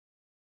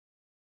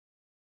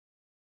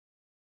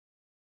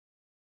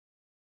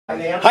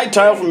Hi,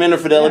 Tile from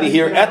Infidelity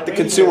here at the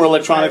Consumer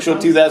Electronics Show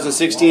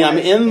 2016. I'm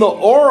in the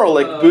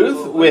Auralic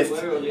booth with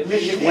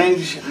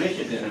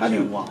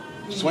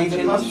Swing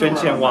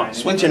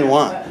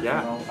Wang.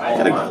 Yeah.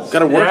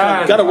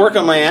 Gotta work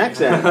on my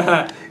accent.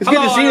 It's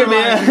good to see you,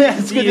 man.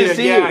 It's good to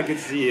see you. Yeah, good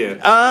to see you.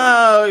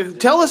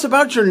 Tell us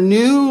about your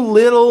new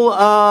little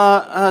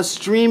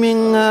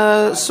streaming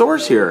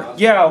source here.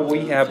 Yeah,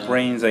 we have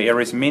bring the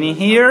Aries Mini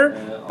here.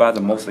 But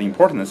the most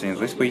important thing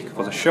this week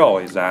for the show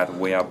is that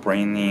we are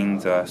bringing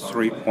the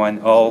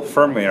 3.0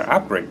 firmware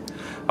upgrade.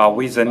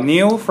 With the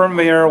new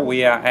firmware,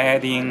 we are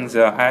adding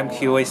the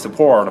MQA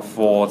support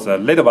for the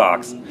little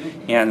box,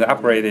 and the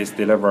upgrade is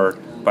delivered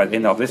by the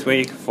end of this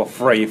week for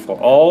free for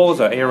all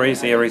the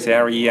Aries, Aries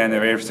Aries, and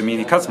Aries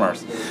Mini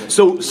customers.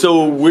 So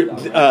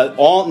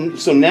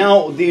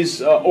now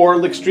these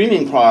Auralic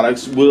streaming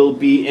products will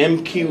be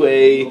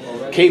MQA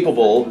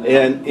capable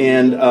and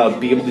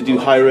be able to do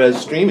high-res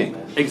streaming.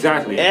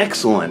 Exactly.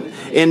 Excellent.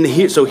 And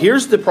so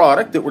here's the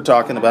product that we're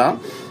talking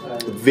about.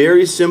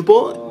 Very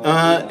simple.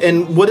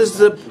 And what is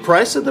the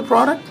price of the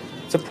product?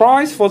 The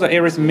price for the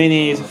Aries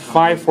Mini is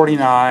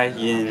 $549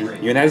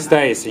 in United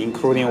States,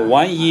 including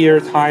 1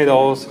 year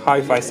Tidal's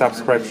Hi-Fi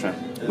subscription.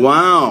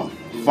 Wow,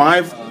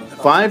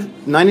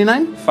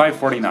 $5.99?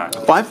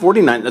 $549.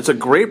 $5.49. That's a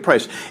great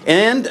price.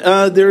 And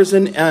there's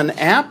an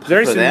app.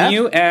 There's for that. A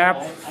new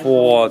app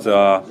for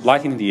the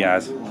Lightning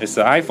DS. It's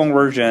the iPhone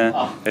version.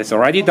 It's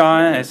already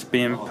done. It's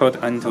been put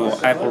into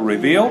Apple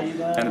review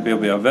and will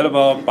be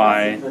available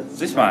by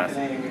this month.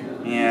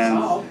 And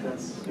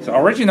the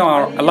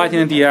original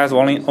Lightning DS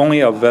only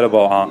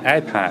available on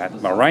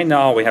iPad, but right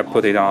now we have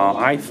put it on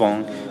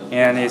iPhone,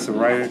 and it's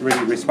really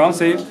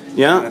responsive.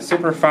 Yeah. And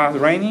super fast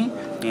running,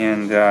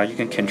 and you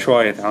can control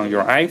it on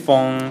your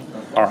iPhone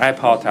or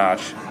iPod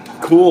Touch.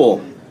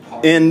 Cool.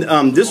 And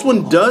this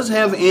one does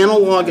have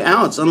analog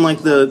outs,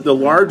 unlike the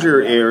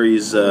larger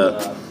Aries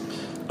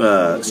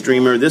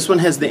streamer. This one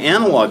has the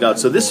analog out,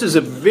 so this is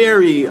a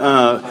very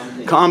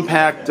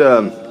compact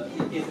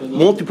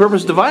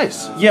multi-purpose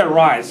device. Yeah,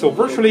 right. So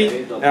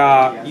virtually,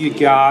 you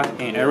got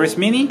an Aries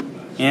Mini,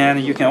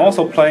 and you can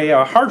also play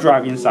a hard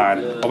drive inside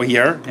over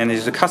here, and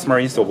it's a customer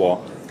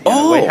installable.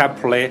 Oh. We have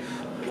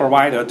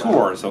provide a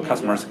tour so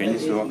customers can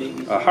install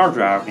a hard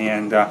drive,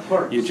 and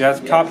you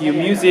just copy your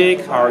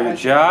music or you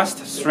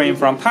just stream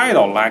from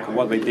Tidal like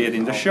what we did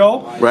in the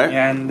show. Right.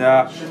 And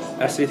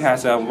as it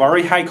has a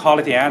very high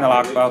quality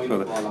analog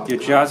output, you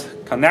just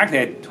connect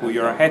it to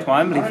your headphone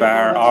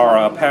amplifier or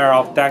a pair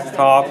of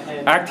desktop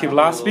active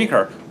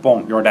loudspeaker.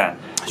 Boom, you're done.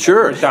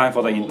 Sure. You're done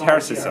for the entire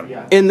system.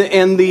 And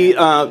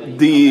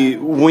the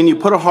when you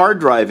put a hard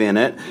drive in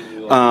it,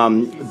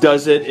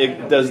 does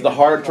the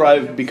hard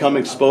drive become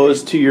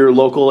exposed to your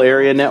local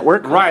area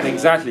network? Right,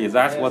 exactly.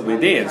 That's what we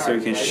did. So you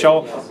can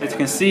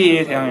see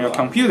it on your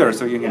computer.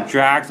 So you can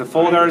drag the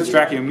folders,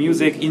 drag your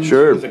music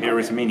into the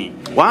Aries Mini.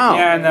 Wow.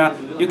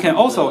 And you can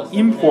also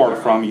import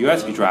from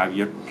USB drive.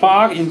 You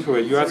plug into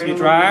a USB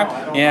drive,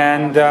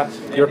 and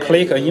you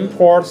click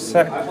import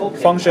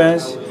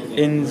functions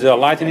in the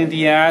Lightning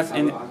DS,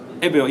 and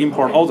it will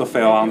import all the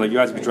file on the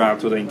USB drive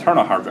to the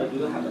internal hard drive.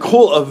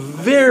 Cool. A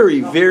very,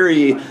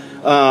 very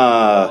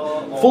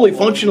fully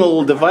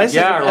functional device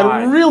at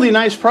a really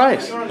nice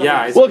price.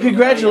 Yeah. Well,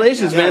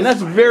 congratulations, man.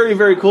 That's very,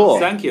 very cool.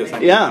 Thank you.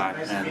 Thank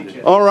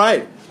you. All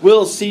right.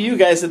 We'll see you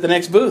guys at the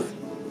next booth.